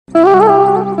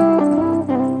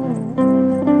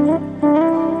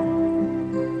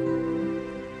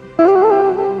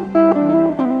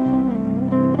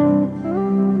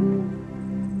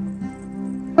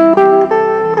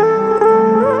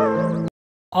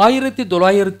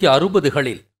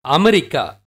1960களில் America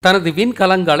தனது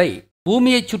விண்கலங்களை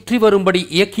பூமியைச் சுற்றி வரும்படி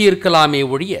இயக்கியிருக்கலாமே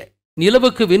ஒழிய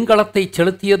நிலவுக்கு விண்கலத்தை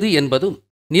செலுத்தியது என்பதும்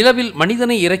நிலவில்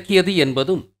மனிதனை இறக்கியது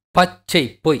என்பதும் பச்சை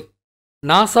பொய்.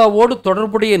 நாசாவோடு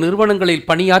தொடர்புடைய நிறுவனங்களில்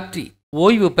பணியாற்றி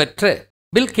ஓய்வு பெற்ற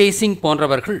பில் கேசிங்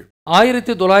போன்றவர்கள்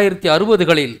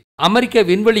 1960களில் அமெரிக்க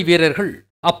விண்வெளி வீரர்கள்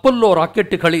அப்பல்லோ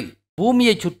ராக்கெட்டுகளில்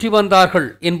பூமியைச் சுற்றி வந்தார்கள்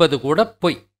என்பது கூட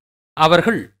பொய்.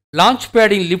 அவர்கள் லான்ச்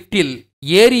பேடின் லிப்டில்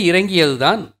ஏறி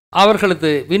இறங்கியதுதான்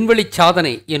அவர்களது விண்வெளி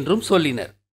சாதனை என்றும்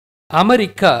சொல்லினர்.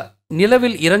 அமெரிக்கா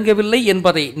நிலவில் இறங்கவில்லை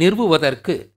என்பதை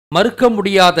நிறுவுவதற்கு மறுக்க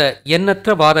முடியாத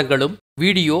எண்ணற்ற வாதங்களும்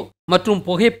வீடியோ மற்றும்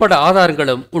புகைப்பட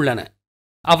ஆதாரங்களும் உள்ளன.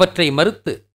 அவற்றை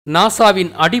மறுத்து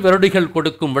நாசாவின் அடிவருடிகள்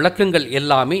கொடுக்கும் விளக்கங்கள்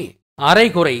எல்லாமே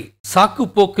அரைகுறை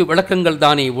சாக்குப்போக்கு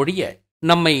விளக்கங்கள்தானே ஒழிய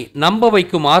நம்மை நம்ப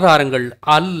வைக்கும் ஆதாரங்கள்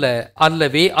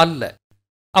அல்லவே அல்ல.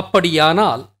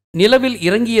 அப்படியானால் நிலவில்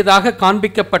இறங்கியதாக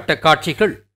காண்பிக்கப்பட்ட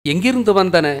காட்சிகள் எங்கிருந்து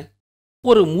வந்தன?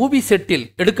 ஒரு மூவி செட்டில்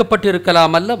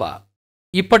எடுக்கப்பட்டிருக்கலாம் அல்லவா?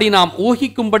 இப்படி நாம்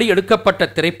ஊகிக்கும்படி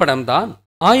எடுக்கப்பட்ட திரைப்படம்தான்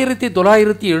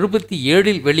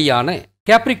 1977இல் வெளியான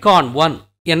கேப்ரிகான் 1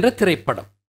 என்ற திரைப்படம்.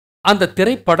 அந்த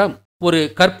திரைப்படம் ஒரு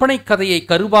கற்பனை கதையை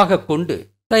கருவாக கொண்டு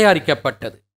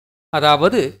தயாரிக்கப்பட்டது.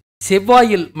 அதாவது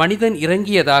செவ்வாயில் மனிதன்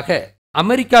இறங்கியதாக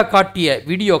அமெரிக்கா காட்டிய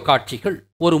வீடியோ காட்சிகள்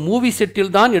ஒரு மூவி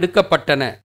செட்டில்தான் எடுக்கப்பட்டன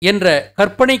என்ற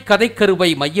கற்பனை கதைக்கருவை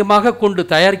மையமாக கொண்டு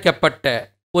தயாரிக்கப்பட்ட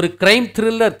ஒரு கிரைம்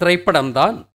த்ரில்லர்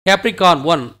திரைப்படம்தான் கேப்ரிகான்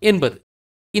 1 என்பது.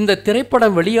 இந்த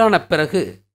திரைப்படம் வெளியான பிறகு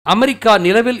அமெரிக்கா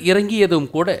நிலவில் இறங்கியதும்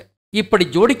கூட இப்படி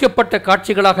ஜோடிக்கப்பட்ட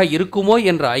காட்சிகளாக இருக்குமோ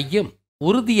என்ற ஐயம்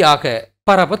உறுதியாக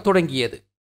பரவத் தொடங்கியது.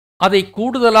 அதை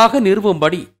கூடுதலாக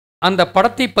நிறுவும்படி அந்த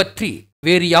படத்தை பற்றி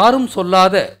வேறு யாரும்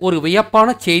சொல்லாத ஒரு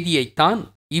வியப்பான செய்தியைத்தான்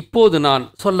இப்போது நான்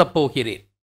சொல்லப்போகிறேன்.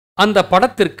 அந்த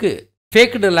படத்திற்கு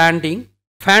ஃபேக்டு லேண்டிங்,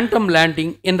 ஃபேண்டம்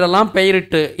லேண்டிங் என்றெல்லாம்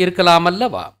பெயரிட்டு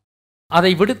இருக்கலாமல்லவா?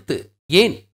 அதை விடுத்து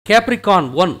ஏன் கேப்ரிகான்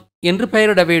 1 என்று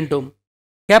பெயரிட வேண்டும்?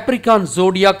 கேப்ரிகான்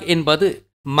ஜோடியாக் என்பது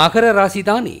மகர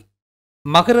ராசிதானே.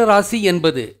 மகர ராசி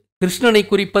என்பது கிருஷ்ணனை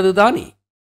குறிப்பதுதானே.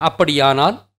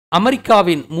 அப்படியானால்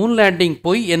அமெரிக்காவின் மூன் லேண்டிங்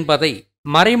பொய் என்பதை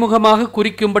மறைமுகமாக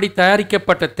குறிக்கும்படி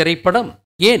தயாரிக்கப்பட்ட திரைப்படம்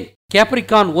ஏன்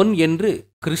கேப்ரிகான் 1 என்று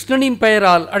கிருஷ்ணனின்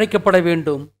பெயரால் அழைக்கப்பட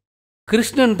வேண்டும்?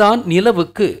 கிருஷ்ணன்தான்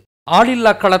நிலவுக்கு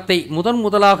ஆளில்லா களத்தை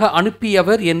முதலாக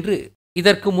அனுப்பியவர் என்று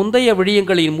இதற்கு முந்தைய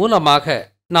விடயங்களின் மூலமாக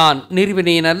நான்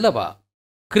நிறுவினேன் அல்லவா?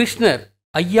 கிருஷ்ணர்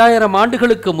 5000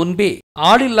 ஆண்டுகளுக்கு முன்பே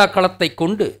ஆளில்லா களத்தை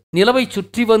கொண்டு நிலவை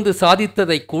சுற்றி வந்து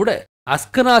சாதித்ததை கூட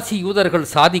அஸ்கனாசி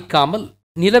யூதர்கள் சாதிக்காமல்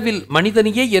நிலவில்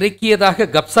மனிதனையே இறக்கியதாக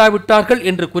கப்சாவிட்டார்கள்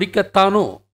என்று குறிக்கத்தானோ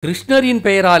கிருஷ்ணரின்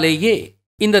பெயராலேயே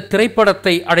இந்த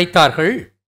திரைப்படத்தை அழைத்தார்கள்?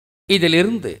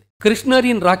 இதிலிருந்து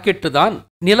கிருஷ்ணரின் ராக்கெட்டுதான்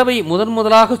நிலவை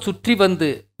முதலாக சுற்றி வந்து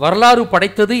வரலாறு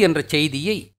படைத்தது என்ற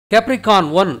செய்தியை கேப்ரிகான்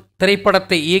 1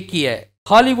 திரைப்படத்தை இயக்கிய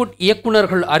ஹாலிவுட்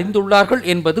இயக்குநர்கள் அறிந்துள்ளார்கள்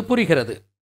என்பது புரிகிறது.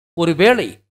 ஒருவேளை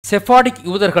செஃபாடிக்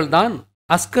யூதர்கள்தான்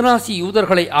அஸ்கனாசி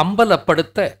யூதர்களை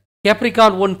அம்பலப்படுத்த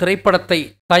கேப்ரிகான் 1 திரைப்படத்தை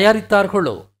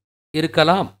தயாரித்தார்களோ?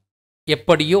 இருக்கலாம்.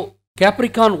 எப்படியோ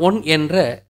கேப்ரிகான் 1 என்ற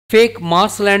ஃபேக்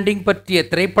மார்ஸ் லேண்டிங் பற்றிய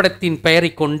திரைப்படத்தின்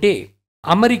பெயரை கொண்டே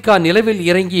அமெரிக்கா நிலவில்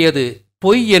இறங்கியது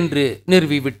பொய் என்று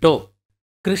நிறுவிவிட்டோம்.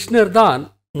 கிருஷ்ணர்தான்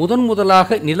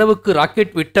முதலாக நிலவுக்கு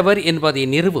ராக்கெட் விட்டவர் என்பதை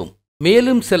நிறுவும்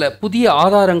மேலும் சில புதிய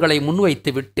ஆதாரங்களை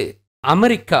முன்வைத்துவிட்டு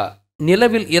அமெரிக்கா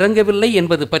நிலவில் இறங்கவில்லை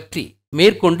என்பது பற்றி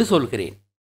மேற்கொண்டு சொல்கிறேன்.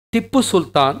 Tipu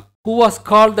Sultan, who was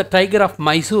called the Tiger of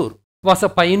Mysore, was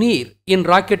a pioneer in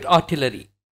rocket artillery.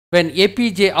 When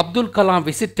APJ Abdul Kalam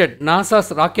visited NASA's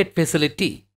rocket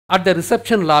facility, at the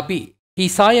reception lobby, he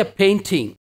saw a painting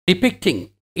depicting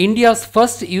India's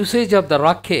first usage of the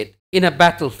rocket in a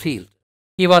battlefield.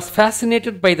 He was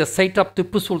fascinated by the sight of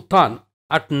Tipu Sultan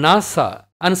at NASA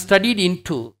and studied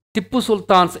into Tipu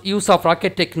Sultan's use of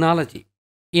rocket technology.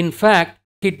 In fact,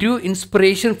 he drew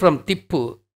inspiration from Tipu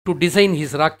to design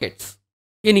his rockets.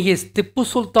 In his Tipu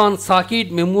Sultan Sahid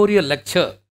Memorial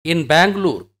Lecture in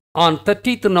Bangalore on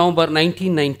 30th November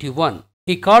 1991,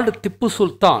 he called Tipu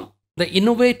Sultan the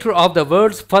innovator of the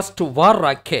world's first war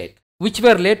rocket, which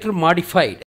were later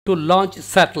modified to launch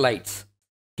satellites.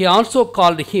 He also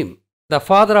called him the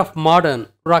father of modern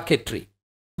rocketry.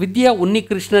 வித்யா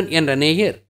உன்னிகிருஷ்ணன் என்ற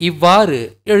நேயர் இவ்வாறு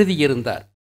எழுதியிருந்தார்.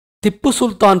 திப்பு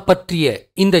சுல்தான் பற்றிய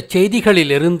இந்த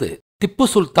செய்திகளிலிருந்து திப்பு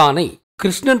சுல்தானை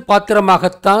கிருஷ்ணன்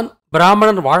பாத்திரமாகத்தான்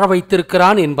பிராமணன் வாழ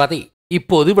வைத்திருக்கிறான் என்பதை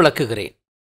இப்போது விளக்குகிறேன்.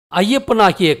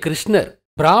 ஐயப்பனாகிய கிருஷ்ணர்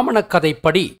பிராமண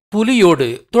கதைப்படி புலியோடு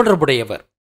தொடர்புடையவர்.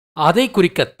 அதை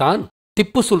குறிக்கத்தான்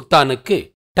திப்பு சுல்தானுக்கு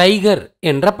டைகர்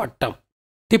என்ற பட்டம்.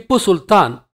 திப்பு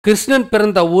சுல்தான் கிருஷ்ணன்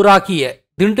பிறந்த ஊராகிய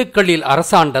திண்டுக்கல்லில்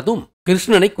அரசாண்டதும்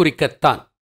கிருஷ்ணனை குறிக்கத்தான்.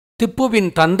 திப்புவின்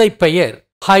தந்தை பெயர்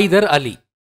ஹைதர் அலி.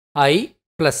 ஐ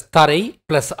பிளஸ் தரை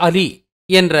பிளஸ் அலி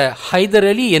என்ற ஹைதர்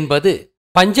அலி என்பது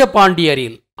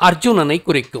பஞ்சபாண்டியரில் அர்ஜுனனை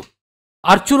குறிக்கும்.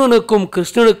 அர்ஜுனனுக்கும்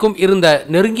கிருஷ்ணனுக்கும் இருந்த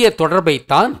நெருங்கிய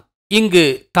தொடர்பைத்தான் இங்கு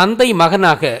தந்தை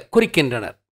மகனாக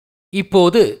குறிக்கின்றனர்.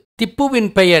 இப்போது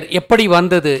திப்புவின் பெயர் எப்படி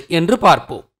வந்தது என்று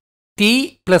பார்ப்போம். தீ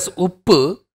பிளஸ் உப்பு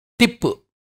திப்பு.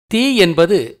 தீ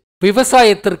என்பது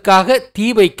விவசாயத்திற்காக தீ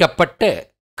வைக்கப்பட்ட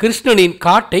கிருஷ்ணனின்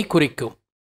காட்டை குறிக்கும்.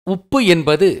 உப்பு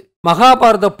என்பது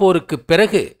மகாபாரத போருக்குப்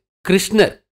பிறகு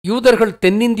கிருஷ்ணர் யூதர்கள்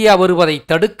தென்னிந்தியா வருவதை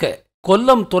தடுக்க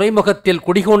கொல்லம் துறைமுகத்தில்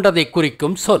குடிகொண்டதை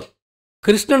குறிக்கும் சொல்.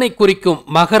 கிருஷ்ணனை குறிக்கும்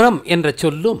மகரம் என்ற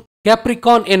சொல்லும்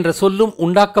கேப்ரிகான் என்ற சொல்லும்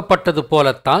உண்டாக்கப்பட்டது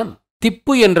போலத்தான்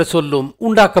திப்பு என்ற சொல்லும்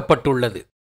உண்டாக்கப்பட்டுள்ளது.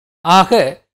 ஆக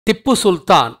திப்பு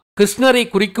சுல்தான் கிருஷ்ணரை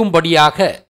குறிக்கும்படியாக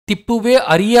திப்புவே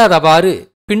அறியாதவாறு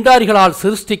பிண்டாரிகளால்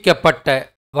சிருஷ்டிக்கப்பட்ட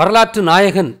வரலாற்று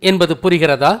நாயகன் என்பது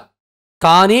புரிகிறதா?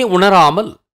 தானே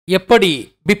உணராமல் எப்படி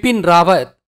பிபின்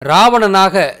ராவத்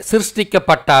ராவணனாக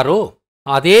சிருஷ்டிக்கப்பட்டாரோ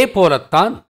அதே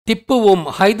போலத்தான் திப்புவும்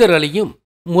ஹைதர் அலியும்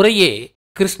முறையே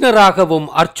கிருஷ்ணராகவும்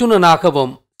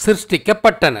அர்ஜுனனாகவும்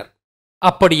சிருஷ்டிக்கப்பட்டனர்.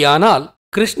 அப்படியானால்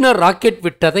கிருஷ்ணர் ராக்கெட்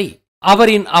விட்டதை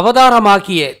அவரின்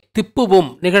அவதாரமாகிய திப்புவும்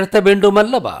நிகழ்த்த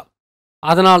வேண்டுமல்லவா?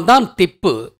 அதனால்தான்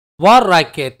திப்பு வார்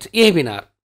ராக்கெட் ஏவினார்.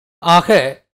 ஆக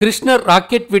கிருஷ்ணர்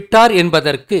ராக்கெட் விட்டார்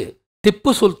என்பதற்கு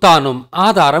திப்பு சுல்தானும்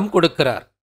ஆதாரம் கொடுக்கிறார்.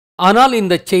 ஆனால்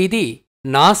இந்த செய்தி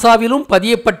நாசாவிலும்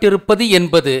பதியப்பட்டிருப்பது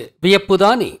என்பது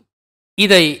வியப்புதானே.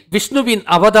 இதை விஷ்ணுவின்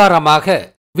அவதாரமாக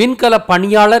விண்கல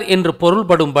பணியாளர் என்று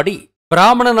பொருள்படும்படி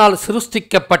பிராமணனால்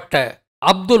சிருஷ்டிக்கப்பட்ட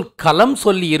அப்துல் கலம்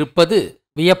சொல்லியிருப்பது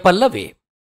வியப்பல்லவே.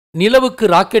 நிலவுக்கு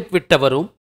ராக்கெட் விட்டவரும்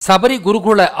சபரி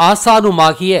குருகுல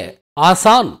ஆசானுமாகிய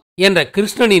ஆசான் என்ற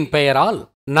கிருஷ்ணனின் பெயரால்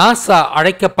நாசா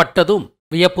அழைக்கப்பட்டதும்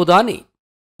வியப்புதானே.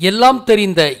 எல்லாம்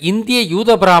தெரிந்த இந்திய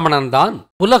யூத பிராமணன்தான்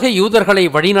உலக யூதர்களை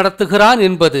வழிநடத்துகிறான்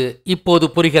என்பது இப்போது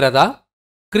புரிகிறதா?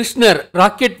 கிருஷ்ணர்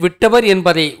ராக்கெட் விட்டவர்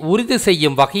என்பதை உறுதி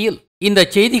செய்யும் வகையில் இந்த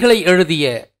செய்திகளை எழுதிய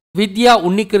வித்யா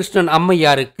உன்னிகிருஷ்ணன்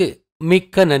அம்மையாருக்கு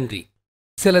மிக்க நன்றி.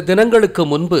 சில தினங்களுக்கு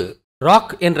முன்பு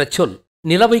ராக் என்ற சொல்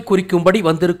நிலவை குறிக்கும்படி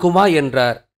வந்திருக்குமா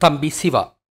என்றார் தம்பி சிவா.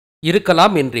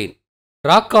 இருக்கலாம் என்றேன்.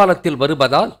 ராக்காலத்தில்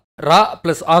வருவதால் ரா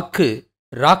பிளஸ் ஆக்கு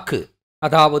ராக்கு,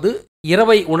 அதாவது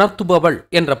இரவை உணர்த்துபவள்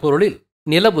என்ற பொருளில்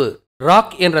நிலவு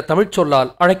ராக் என்ற தமிழ்ச்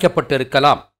சொல்லால்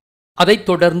அழைக்கப்பட்டிருக்கலாம். அதைத்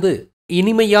தொடர்ந்து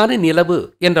இனிமையான நிலவு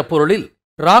என்ற பொருளில்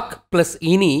ராக் பிளஸ்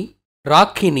இனி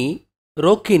ராக்கினி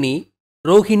ரோக்கினி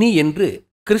ரோஹிணி என்று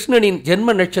கிருஷ்ணனின்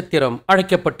ஜென்ம நட்சத்திரம்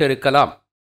அழைக்கப்பட்டிருக்கலாம்.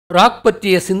 ராக்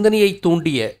பற்றிய சிந்தனையை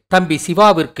தூண்டிய தம்பி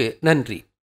சிவாவிற்கு நன்றி.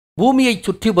 பூமியைச்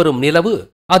சுற்றி வரும் நிலவு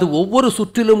அது ஒவ்வொரு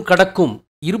சுற்றிலும் கடக்கும்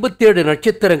 27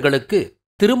 நட்சத்திரங்களுக்கு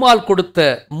திருமால் கொடுத்த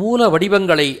மூல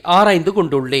வடிவங்களை ஆராய்ந்து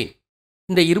கொண்டுள்ளேன்.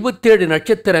 இந்த 27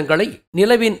 நட்சத்திரங்களை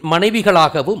நிலவின்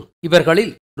மனைவிகளாகவும்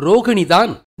இவர்களில்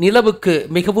ரோகிணிதான் நிலவுக்கு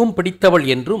மிகவும் பிடித்தவள்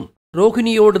என்றும்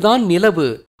ரோகிணியோடுதான் நிலவு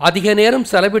அதிக நேரம்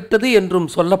செலவிட்டது என்றும்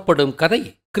சொல்லப்படும் கதை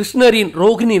கிருஷ்ணரின்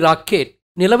ரோகிணி ராக்கெட்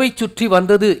நிலவைச் சுற்றி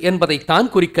வந்தது என்பதைத்தான்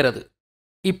குறிக்கிறது.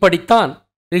 இப்படித்தான்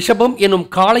ரிஷபம் எனும்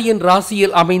காளையின்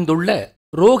ராசியில் அமைந்துள்ள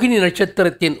ரோகிணி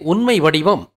நட்சத்திரத்தின் உண்மை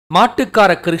வடிவம்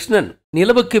மாட்டுக்கார கிருஷ்ணன்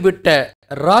நிலவுக்கு விட்ட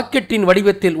ராக்கெட்டின்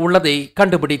வடிவத்தில் உள்ளதை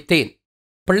கண்டுபிடித்தேன்.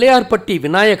 பிள்ளையார்பட்டி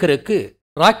விநாயகருக்கு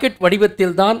ராக்கெட்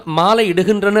வடிவத்தில்தான் மாலை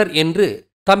இடுகின்றனர் என்று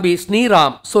தம்பி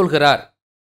ஸ்ரீராம் சொல்கிறார்.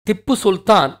 திப்பு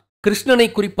சுல்தான் கிருஷ்ணனை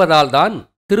குறிப்பதால்தான்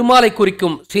திருமாலை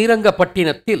குறிக்கும்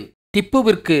ஸ்ரீரங்கப்பட்டினத்தில்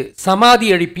திப்புவிற்கு சமாதி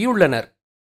எழுப்பியுள்ளனர்.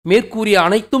 மேற்கூறிய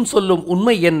அனைத்தும் சொல்லும்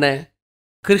உண்மை என்ன?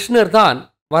 கிருஷ்ணர்தான்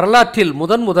வரலாற்றில்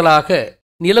முதலாக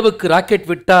நிலவுக்கு ராக்கெட்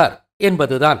விட்டார்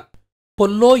என்பதுதான்.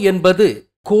 பொல்லோ என்பது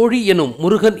கோழி எனும்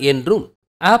முருகன் என்றும்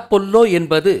ஆப்பொல்லோ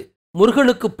என்பது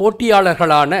முருகனுக்கு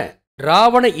போட்டியாளர்களான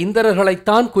ராவண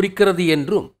இந்திரர்களைத்தான் குறிக்கிறது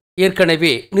என்றும்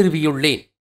ஏற்கனவே நிறுவியுள்ளேன்.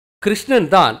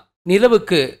 கிருஷ்ணன்தான்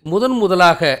நிலவுக்கு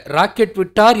முதலாக ராக்கெட்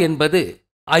விட்டார் என்பது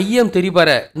ஐயம் தெரிவர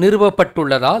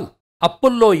நிறுவப்பட்டுள்ளதால்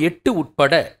அப்போல்லோ 8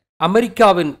 உட்பட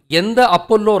அமெரிக்காவின் எந்த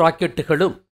அப்போல்லோ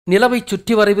ராக்கெட்டுகளும் நிலவைச்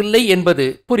சுற்றி வரவில்லை என்பது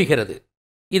புரிகிறது.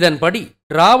 இதன்படி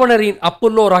ராவணரின்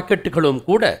அப்போல்லோ ராக்கெட்டுகளும்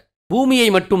கூட பூமியை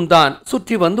மட்டும்தான்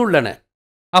சுற்றி வந்துள்ளன.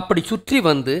 அப்படி சுற்றி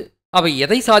வந்து அவை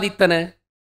எதை சாதித்தன?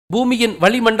 பூமியின்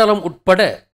வளிமண்டலம் உட்பட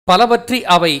பலவற்றை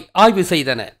அவை ஆய்வு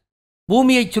செய்தன.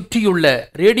 பூமியைச் சுற்றியுள்ள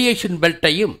ரேடியேஷன்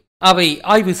பெல்ட்டையும் அவை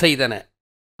ஆய்வு செய்தன.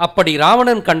 அப்படி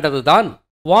ராவணன் கண்டதுதான்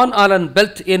வான் ஆலன்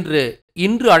பெல்ட் என்று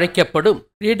இன்று அழைக்கப்படும்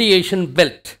ரேடியேஷன்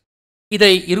பெல்ட்.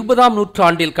 இதை 20ஆம்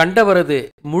நூற்றாண்டில் கண்டவரது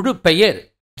முழு பெயர்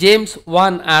ஜேம்ஸ்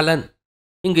வான் ஆலன்.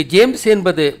 இங்கு ஜேம்ஸ்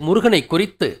என்பது முருகனை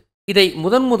குறித்து இதை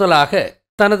முதலாக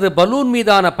தனது பலூன்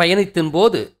மீதான பயணத்தின்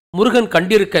போது முருகன்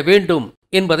கண்டிருக்க வேண்டும்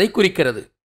என்பதை குறிக்கிறது.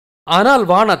 ஆனால்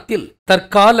வானத்தில்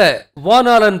தற்கால வான்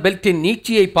ஆலன் பெல்ட்டின்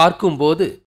நீட்சியை பார்க்கும்போது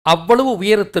அவ்வளவு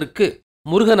உயரத்திற்கு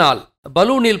முருகனால்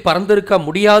பலூனில் பறந்திருக்க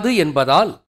முடியாது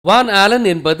என்பதால் வான் ஆலன்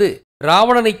என்பது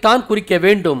ராவணனைத்தான் குறிக்க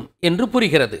வேண்டும் என்று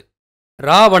புரிகிறது.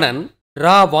 ராவணன்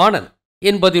ராவாணன்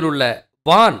என்பதிலுள்ள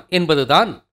வான்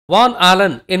என்பதுதான் வான்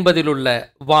ஆலன் என்பதிலுள்ள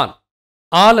வான்.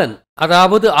 ஆலன்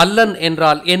அதாவது அல்லன்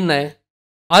என்றால் என்ன?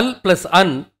 அல் பிளஸ்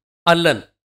அன் அல்லன்.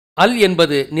 அல்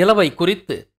என்பது நிலவை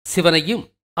குறித்து சிவனையும்,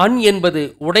 அன் என்பது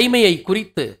உடைமையை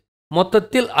குறித்து,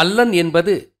 மொத்தத்தில் அல்லன்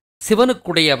என்பது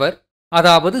சிவனுக்குடையவர்,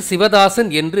 அதாவது சிவதாசன்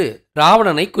என்று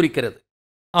ராவணனை குறிக்கிறது.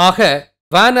 ஆக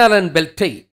வான் ஆலன்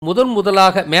பெல்ட்டை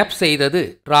முதலாக மேப் செய்தது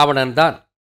ராவணன்தான்.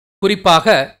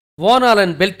 குறிப்பாக வான்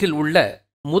ஆலன் பெல்ட்டில் உள்ள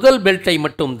முதல் பெல்ட்டை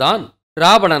மட்டும்தான்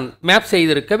ராவணன் மேப்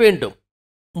செய்திருக்க வேண்டும்.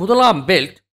 முதலாம்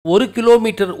பெல்ட் 1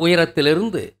 கிலோமீட்டர்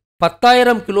உயரத்திலிருந்து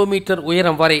 10,000 கிலோமீட்டர்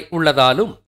உயரம் வரை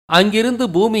உள்ளதாலும் அங்கிருந்து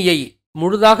பூமியை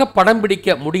முழுதாக படம்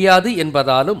பிடிக்க முடியாது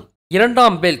என்பதாலும்,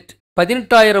 இரண்டாம் பெல்ட்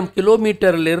 18,000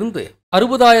 கிலோமீட்டரிலிருந்து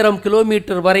 60,000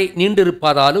 கிலோமீட்டர் வரை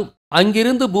நீண்டிருப்பதாலும்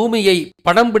அங்கிருந்து பூமியை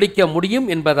படம் பிடிக்க முடியும்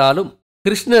என்பதாலும்,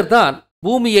 கிருஷ்ணர்தான்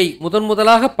பூமியை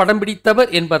முதலாக படம் பிடித்தவர்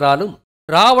என்பதாலும்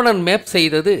ராவணன் மேப்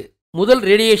செய்தது முதல்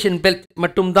ரேடியேஷன் பெல்ட்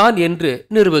மட்டும்தான் என்று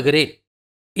நிறுவுகிறேன்.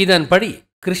 இதன்படி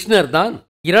கிருஷ்ணர்தான்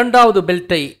இரண்டாவது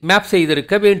பெல்ட்டை மேப்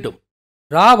செய்திருக்க வேண்டும்.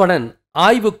 ராவணன்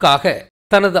ஆய்வுக்காக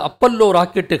தனது அப்பல்லோ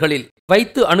ராக்கெட்டுகளில்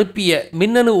வைத்து அனுப்பிய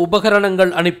மின்னணு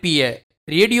உபகரணங்கள் அனுப்பிய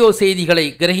ரேடியோ செய்திகளை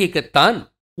கிரகிக்கத்தான்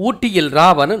ஊட்டியில்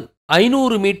ராவணன்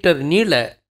 500 மீட்டர் நீள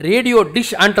ரேடியோ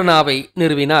டிஷ் ஆண்டனாவை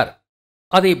நிறுவினார்.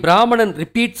 அதை பிராமணன்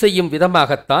ரிப்பீட் செய்யும்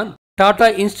விதமாகத்தான் Tata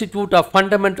institute of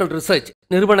fundamental research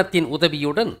நிறுவனத்தின்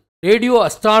உதவியுடன் ரேடியோ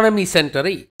அஸ்ட்ரானமி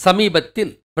சென்டரை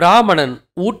சமீபத்தில் பிராமணன்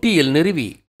ஊட்டியில் நிறுவி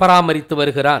பராமரித்து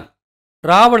வருகிறான்.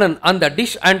 ராவணன் அந்த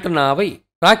டிஷ் ஆண்டனாவை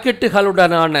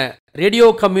ராக்கெட்டுகளுடனான ரேடியோ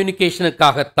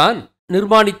கம்யூனிகேஷனுக்காகத்தான்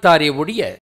நிர்மாணித்தாரே ஒழிய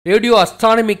ரேடியோ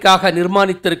அஸ்ட்ரானமிக்காக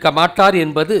நிர்மாணித்திருக்க மாட்டார்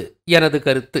என்பது எனது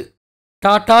கருத்து.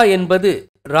 டாடா என்பது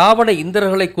ராவண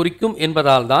இந்திரர்களை குறிக்கும்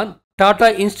என்பதால்தான் Tata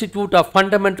institute of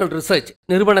fundamental research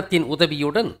நிறுவனத்தின்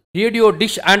உதவியுடன் ரேடியோ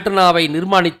டிஷ் ஆண்டனாவை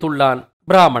நிர்மாணித்துள்ளான்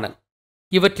பிராமணன்.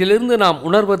 இவற்றிலிருந்து நாம்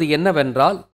உணர்வது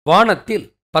என்னவென்றால், வானத்தில்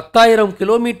 10,000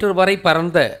 கிலோமீட்டர் வரை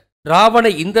பறந்த ராவண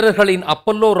இந்திரர்களின்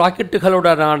அப்பல்லோ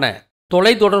ராக்கெட்டுகளுடனான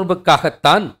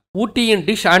தொலைத்தொடர்புக்காகத்தான் ஊட்டியின்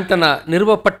டிஷ் ஆண்டனா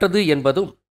நிறுவப்பட்டது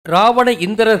என்பதும், ராவண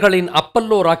இந்திரர்களின்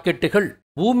அப்பல்லோ ராக்கெட்டுகள்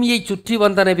பூமியை சுற்றி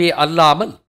வந்தனவே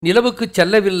அல்லாமல் நிலவுக்குச்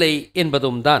செல்லவில்லை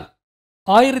என்பதும் தான்.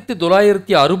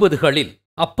 1960களில்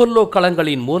அப்பல்லோ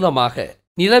கலங்களின் மூலமாக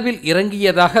நிலவில்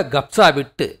இறங்கியதாக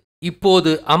கப்சாவிட்டு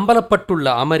இப்போது அம்பலப்பட்டுள்ள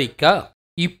அமெரிக்கா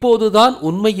இப்போதுதான்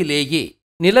உண்மையிலேயே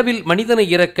நிலவில் மனிதனை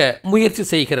இறக்க முயற்சி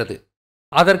செய்கிறது.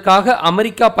 அதற்காக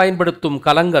அமெரிக்கா பயன்படுத்தும்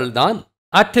கலங்கள்தான்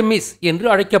ஆர்டெமிஸ் என்று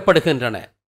அழைக்கப்படுகின்றன.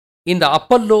 இந்த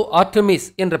அப்பல்லோ ஆர்டெமிஸ்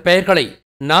என்ற பெயர்களை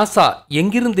நாசா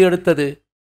எங்கிருந்து எடுத்தது?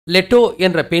 லெட்டோ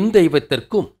என்ற பெண்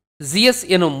தெய்வத்திற்கும் ஜியஸ்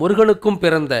எனும் முருகனுக்கும்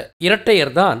பிறந்த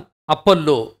இரட்டையர்தான்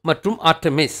அப்பல்லோ மற்றும்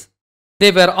Artemis.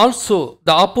 They were also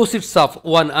the opposites of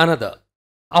one another.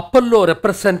 Apollo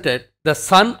represented the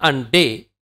sun and day,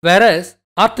 whereas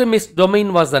Artemis' domain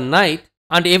was the night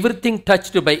and everything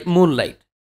touched by moonlight.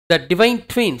 The divine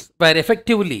twins were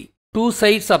effectively two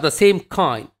sides of the same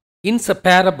coin,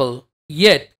 inseparable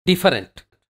yet different.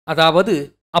 அதாவது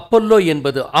Apollo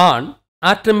என்பது ஆண்,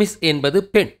 Artemis என்பது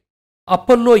பெண்.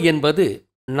 Apollo என்பது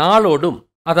நாளோடும்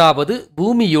அதாவது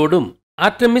பூமியோடும்,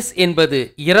 Artemis என்பது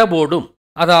இரவோடும்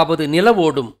அதாவது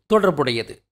நிலவோடும்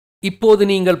தொடர்புடையது. இப்போது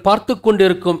நீங்கள் பார்த்து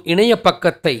கொண்டிருக்கும் இணைய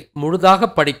பக்கத்தை முழுதாக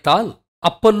படித்தால்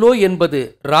அப்பல்லோ என்பது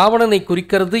ராவணனை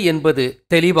குறிக்கிறது என்பது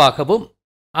தெளிவாகவும்,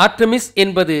 ஆர்டெமிஸ்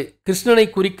என்பது கிருஷ்ணனை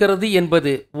குறிக்கிறது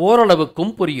என்பது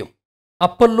ஓரளவுக்கும் புரியும்.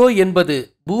 அப்பல்லோ என்பது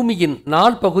பூமியின்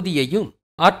நாள் பகுதியையும்,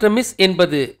 ஆர்டெமிஸ்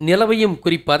என்பது நிலவையும்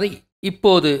குறிப்பதை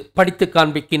இப்போது படித்து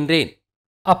காண்பிக்கின்றேன்.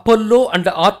 Apollo and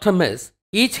Artemis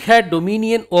each had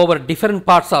dominion over different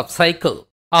parts of cycle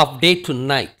of day to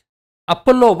night.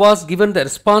 Apollo was given the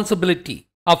responsibility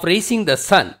of raising the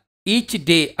sun each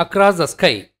day across the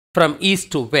sky from east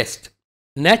to west.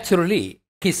 Naturally,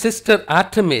 his sister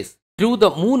Artemis drew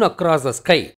the moon across the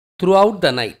sky throughout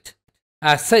the night.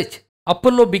 As such,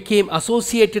 Apollo became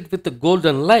associated with the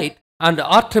golden light and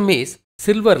Artemis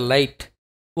silver light.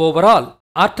 Overall,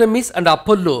 Artemis and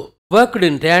Apollo worked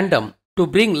in tandem to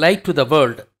bring light to the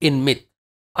world in myth.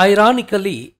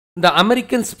 Ironically, the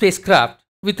American spacecraft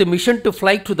with a mission to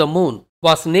fly to the moon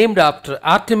was named after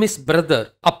Artemis' brother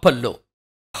Apollo.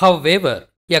 However,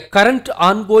 a current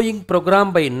ongoing program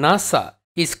by NASA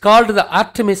is called the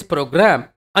Artemis program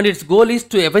and its goal is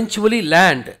to eventually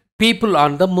land people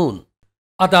on the moon.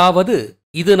 அதாவது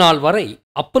இது நாள் வரை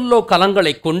Apollo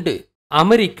கலங்களைக் கொண்டு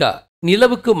America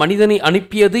நிலவுக்கு மனிதனை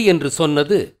அனுப்பியது என்று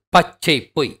சொன்னது பச்சை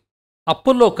பொய்.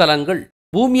 அப்பல்லோ கலங்கள்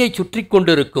பூமியை சுற்றி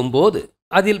கொண்டிருக்கும் போது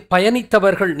அதில்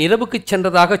பயணித்தவர்கள் நிலவுக்குச்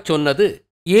சென்றதாகச் சொன்னது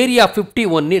ஏரியா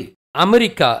 51இல்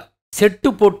அமெரிக்கா செட்டு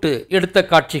போட்டு எடுத்த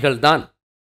காட்சிகள்தான்.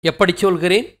 எப்படி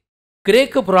சொல்கிறேன்?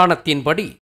 கிரேக்க புராணத்தின்படி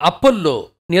அப்பல்லோ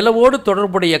நிலவோடு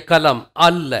தொடர்புடைய கலம்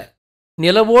அல்ல.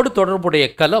 நிலவோடு தொடர்புடைய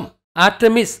கலம்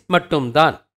ஆர்டெமிஸ்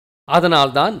மட்டும்தான்.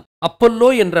 அதனால்தான் அப்பல்லோ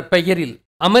என்ற பெயரில்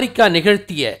அமெரிக்கா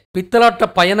நிகழ்த்திய பித்தலாட்ட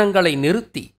பயணங்களை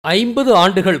நிறுத்தி 50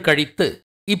 ஆண்டுகள் கழித்து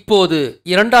இப்போது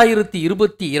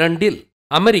 2022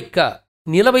 அமெரிக்கா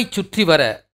நிலவைச் சுற்றி வர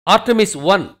ஆர்டெமிஸ்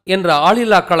 1 என்ற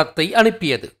ஆளில்லா கலத்தை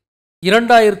அனுப்பியது.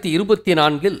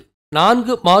 2024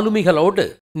 4 மாலுமிகளோடு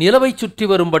நிலவைச் சுற்றி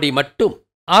வரும்படி மட்டும்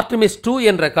ஆர்டெமிஸ் 2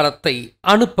 என்ற கலத்தை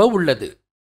அனுப்ப உள்ளது.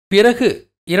 பிறகு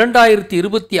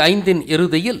 2025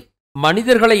 இறுதியில்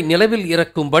மனிதர்களை நிலவில்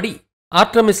இறக்கும்படி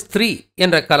ஆர்டெமிஸ் 3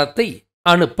 என்ற கலத்தை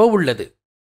அனுப்ப உள்ளது.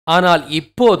 ஆனால்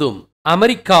இப்போதும்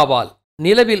அமெரிக்காவால்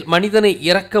நிலவில் மனிதனை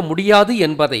இறக்க முடியாது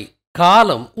என்பதை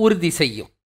காலம் உறுதி செய்யும்.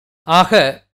 ஆக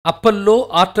அப்பல்லோ,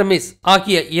 ஆர்டெமிஸ்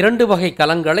ஆகிய 2 வகை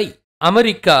கலங்களை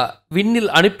அமெரிக்கா விண்ணில்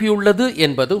அனுப்பியுள்ளது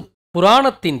என்பதும்,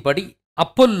 புராணத்தின்படி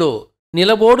அப்பல்லோ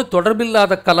நிலவோடு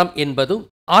தொடர்பில்லாத கலம் என்பதும்,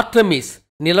 ஆர்டெமிஸ்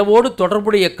நிலவோடு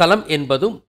தொடர்புடைய கலம்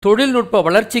என்பதும், தொழில்நுட்ப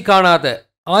வளர்ச்சி காணாத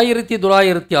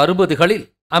 1960களில்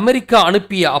அமெரிக்கா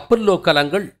அனுப்பிய அப்பல்லோ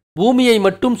கலங்கள் பூமியை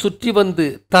மட்டும் சுற்றி வந்து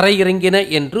தரையிறங்கின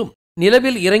என்றும்,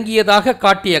 நிலவில் இறங்கியதாக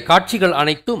காட்டிய காட்சிகள்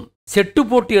அனைத்தும் செட்டு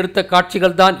போட்டு எடுத்த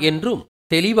காட்சிகள்தான் என்றும்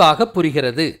தெளிவாக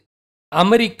புரிகிறது.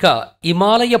 அமெரிக்கா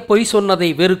இமாலய பொய் சொன்னதை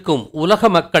வெறுக்கும் உலக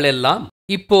மக்களெல்லாம்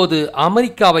இப்போது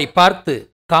அமெரிக்காவை பார்த்து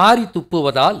காரி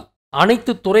துப்புவதால்,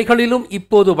 அனைத்து துறைகளிலும்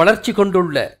இப்போது வளர்ச்சி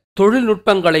கொண்டுள்ள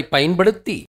தொழில்நுட்பங்களை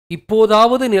பயன்படுத்தி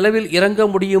இப்போதாவது நிலவில் இறங்க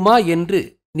முடியுமா என்று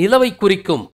நிலவை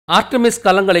குறிக்கும் ஆர்டெமிஸ்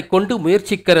கலங்களை கொண்டு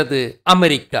முயற்சிக்கிறது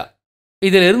அமெரிக்கா.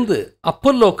 இதிலிருந்து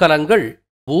அப்பல்லோ கலங்கள்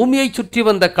பூமியை சுற்றி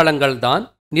வந்த கலங்கள்தான்,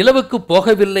 நிலவுக்கு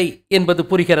போகவில்லை என்பது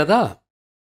புரிகிறதா?